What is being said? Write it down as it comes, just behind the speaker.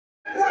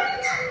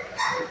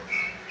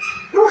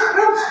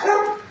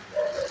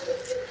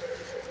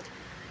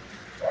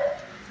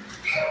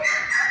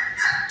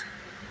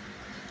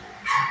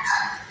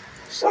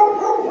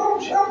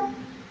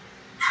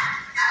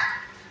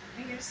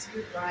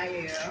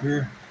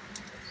Sure.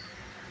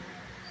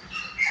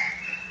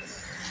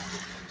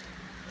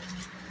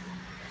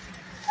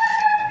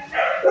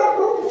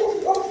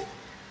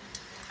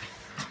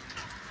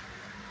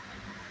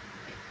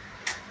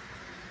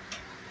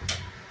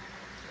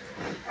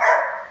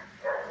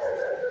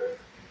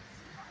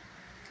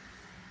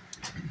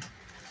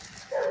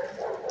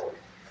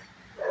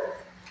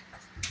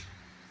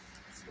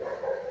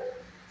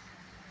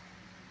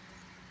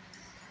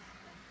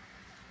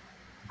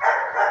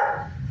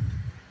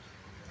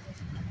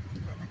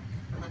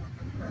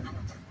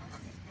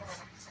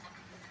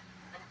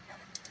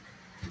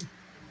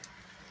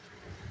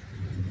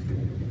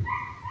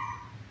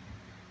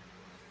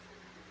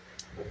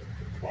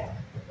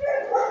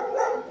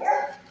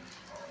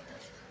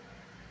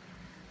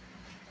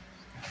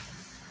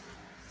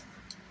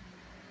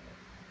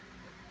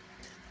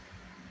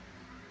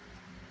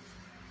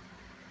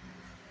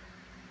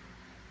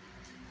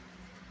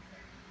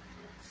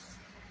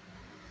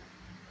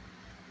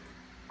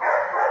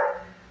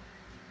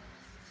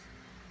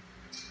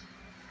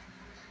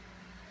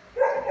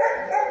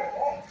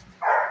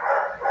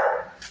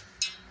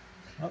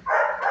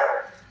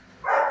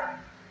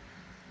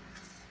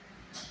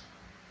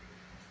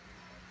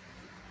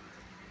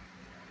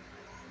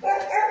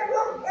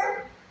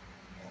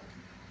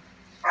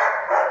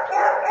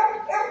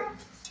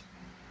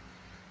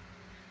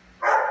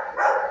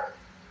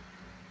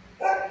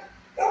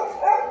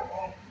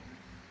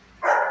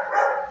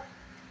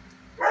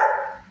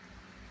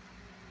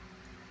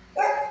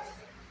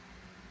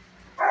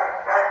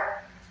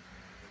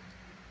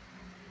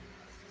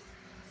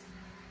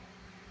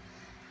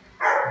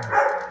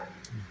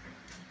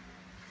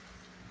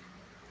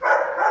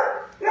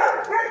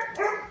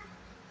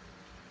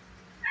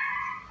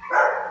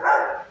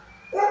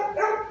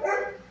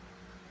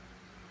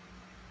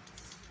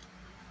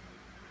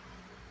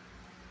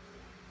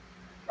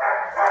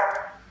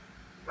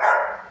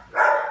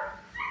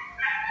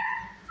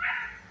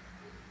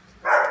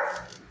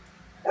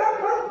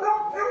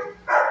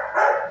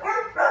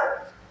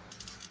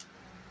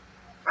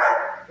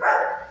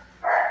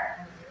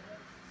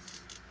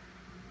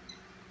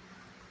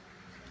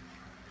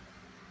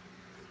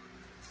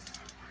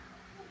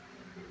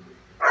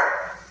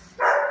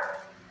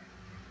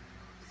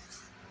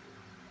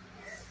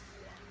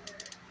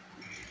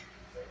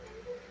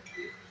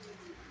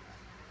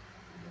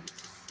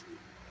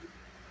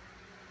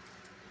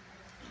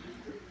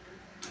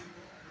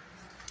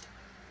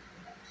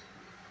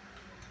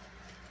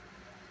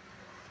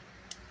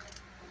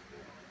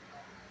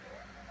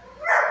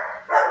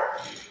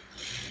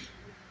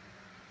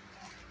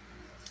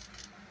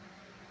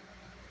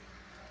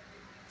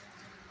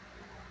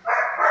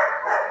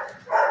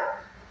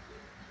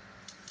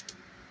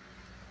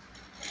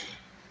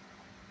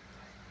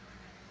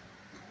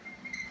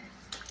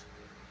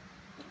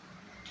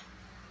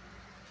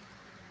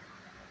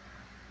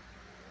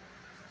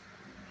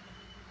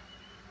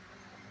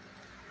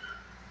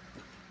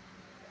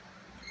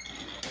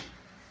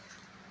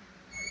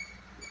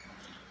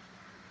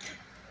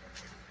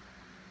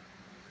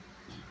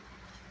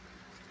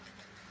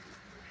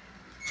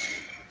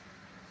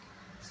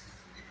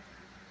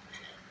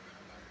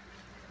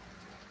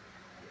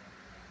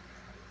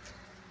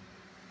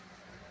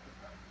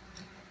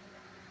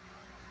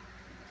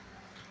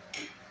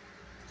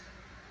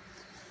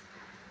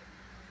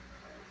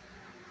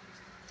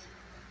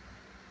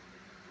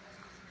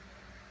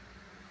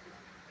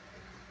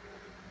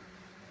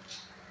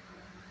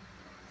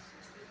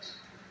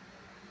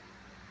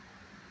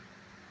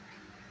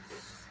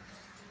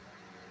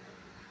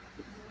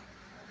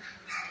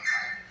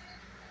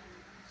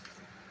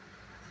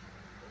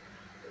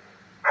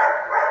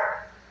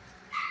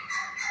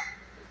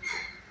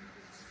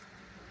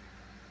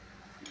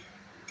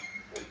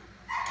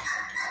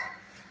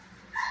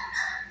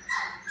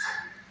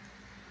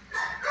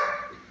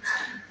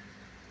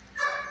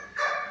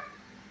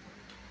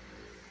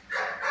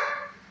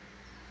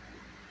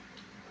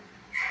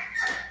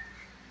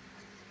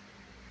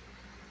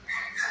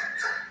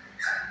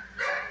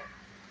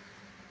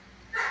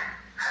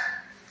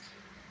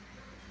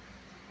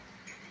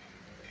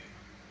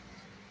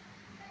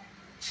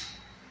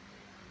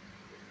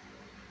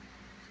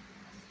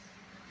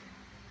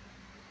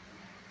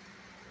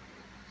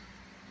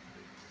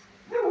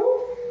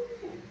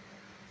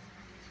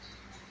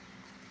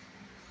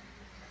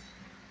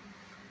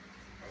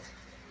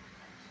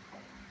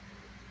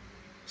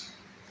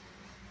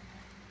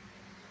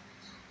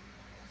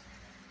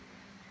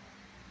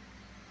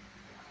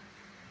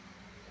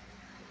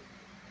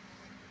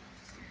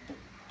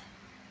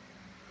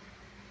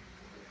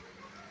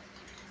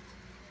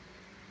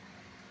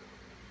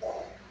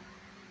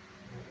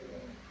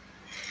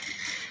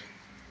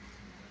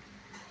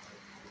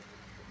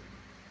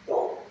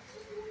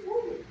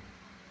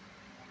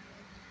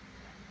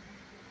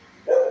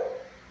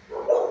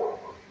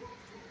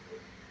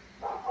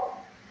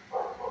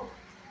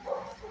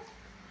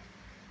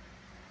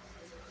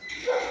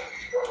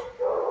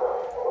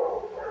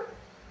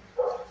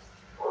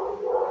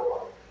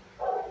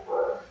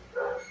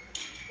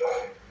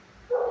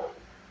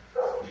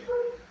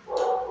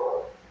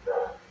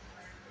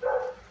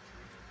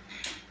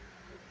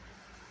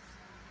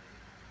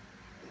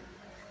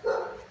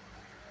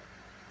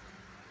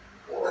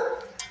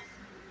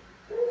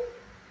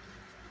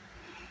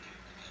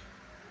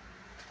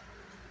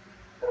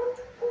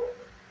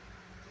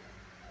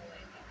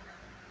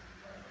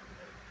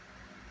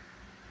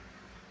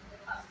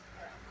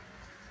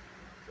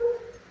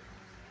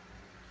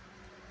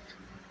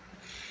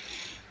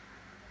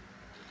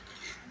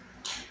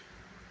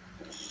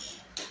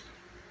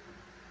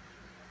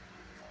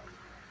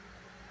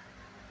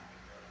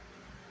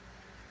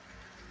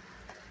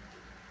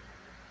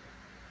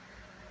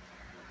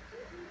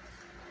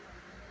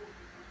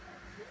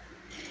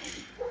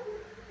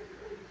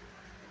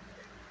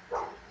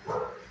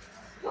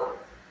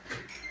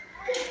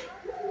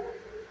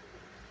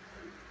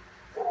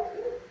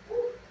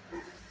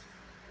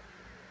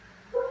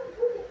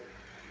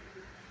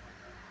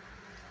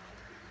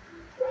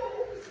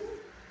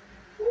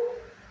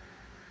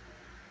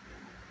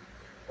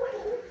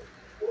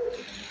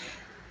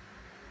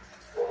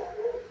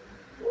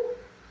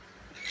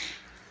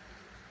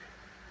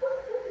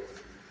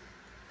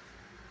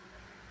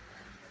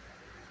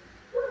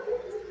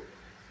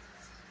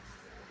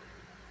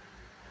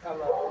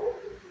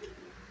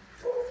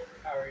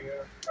 How are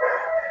you?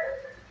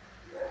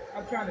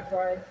 I'm trying to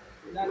find,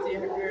 not to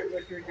interfere with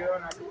what you're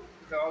doing,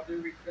 with all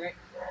due respect.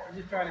 I'm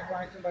just trying to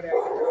find somebody I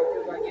can talk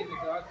to about getting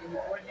a dog. Can you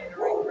point me in the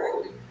right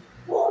direction?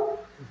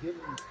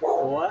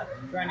 What?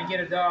 Trying to get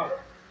a dog.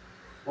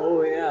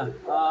 Oh yeah.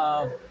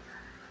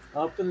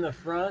 Up in the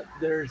front,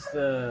 there's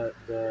the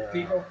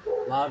People?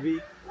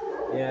 lobby.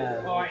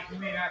 Yeah. Oh, you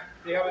mean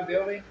the other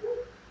building?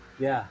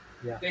 Yeah.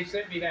 Yeah. They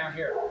sent me down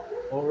here.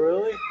 Oh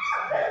really?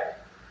 Yeah.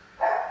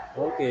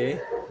 Okay.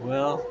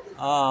 Well,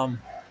 I'll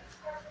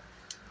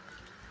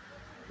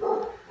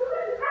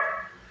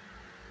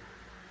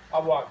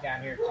walk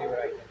down here and see what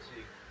I can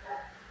see.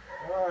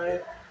 all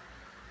right.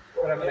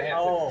 But I'm gonna have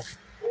Oh. to.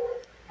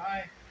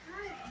 Hi.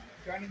 I'm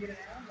trying to get an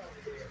animal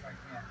over here if I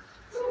can.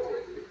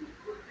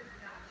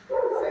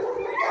 That's the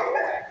way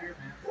back here,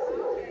 man.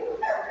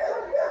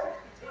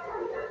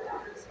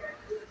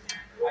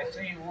 I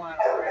seen one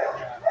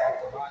already at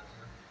the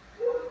boxer.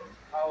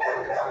 How old is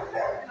the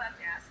boxer?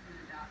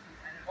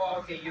 Oh,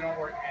 okay, you don't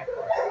work at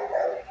first.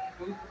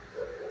 Who do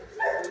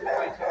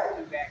I talk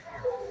to back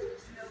here?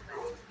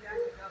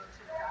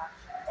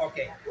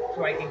 Okay,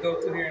 so I can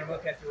go through here and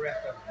look at the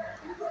rest of them.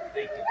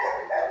 Thank you.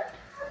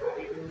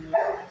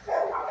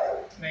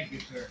 Thank you,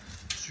 sir.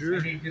 Sure. I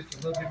need just a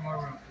little bit more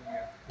room for you.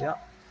 Yeah.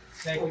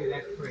 Thank you,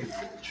 that's great.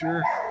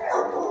 Sure.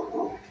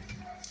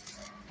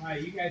 Hi,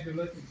 you guys are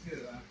looking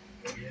too, huh?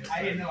 Yes,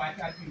 I didn't know, I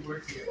thought you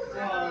worked here.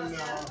 Oh,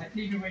 no. I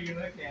seen the way you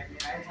looked at me,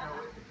 and I didn't know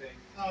what to think.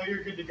 Oh,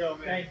 you're good to go,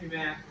 man. Thank you,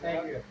 man.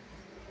 Thank you.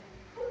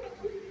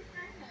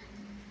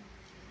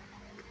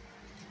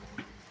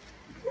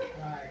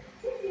 Hi.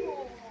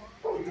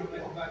 You know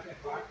much about that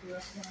boxer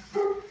up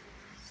front?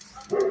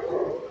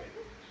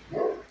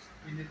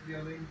 In this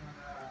building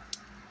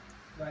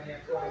on right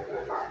there,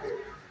 25.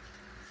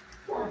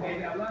 Oh,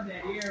 baby, I love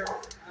that ear.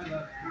 I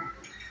love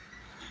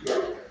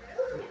that.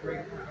 It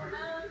breaks my heart.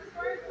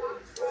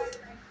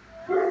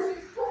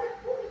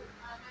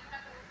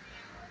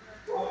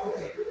 Oh,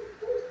 okay.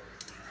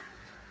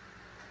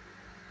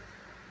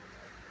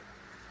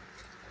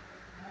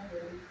 Hi,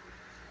 baby.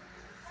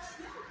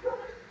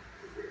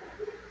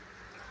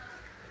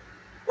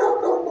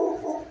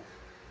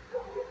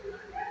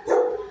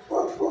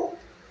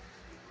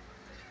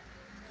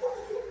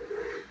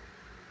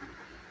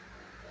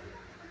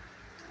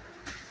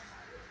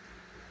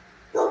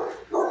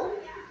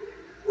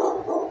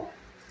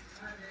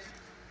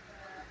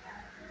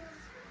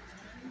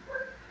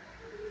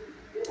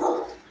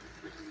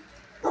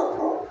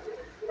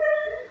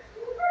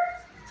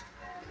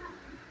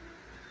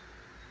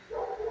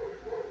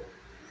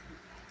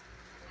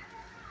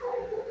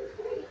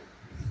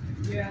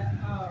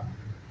 Yeah,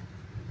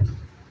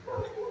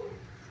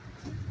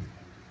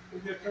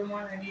 is there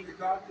someone I need to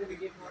talk to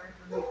get more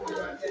information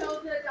about that?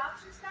 So the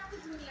adoption staff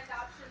is in the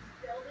adoption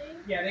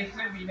building. Yeah, they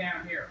sent me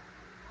down here.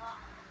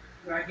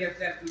 So I guess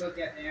that's to look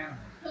at the animals.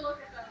 To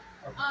look at them.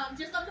 Okay.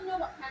 Just let them know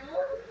what kennel.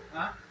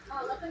 Huh?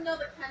 Let them know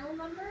the kennel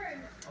number,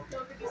 and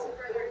they'll give you some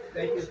further information.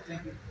 Thank you,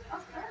 thank you.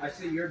 Okay. I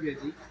see you're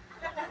busy.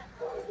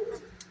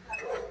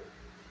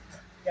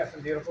 Got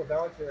some beautiful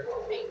dogs here.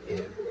 Thank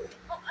you.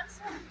 Oh, I'm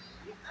sorry.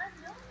 I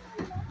know.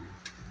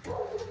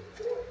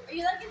 Are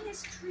you liking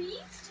his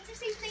treats? Did you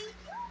say thank you?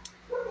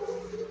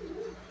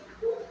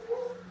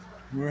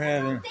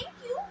 Thank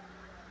you.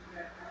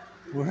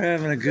 We're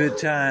having a good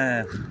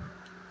time.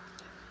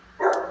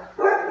 Look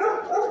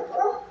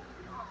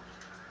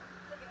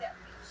at that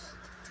fish.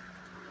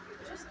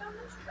 Just how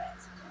much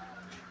rest.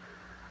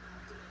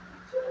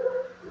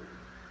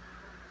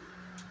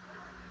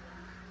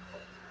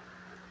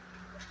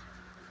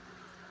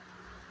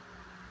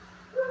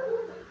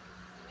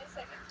 Give me a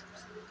second.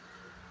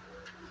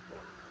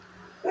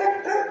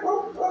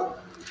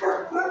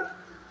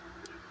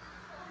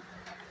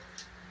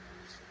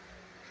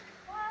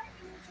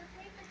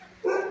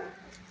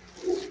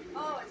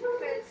 Oh, it's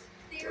because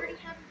they already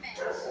have a vet.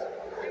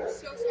 I'm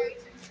so sorry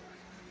to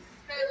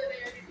Tyler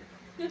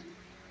there.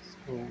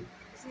 Cool.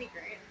 Isn't he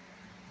great?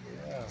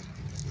 Yeah.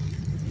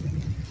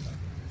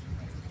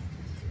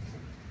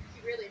 He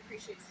really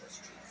appreciates those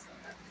treats.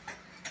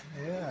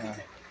 Yeah.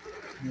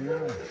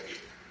 Yeah.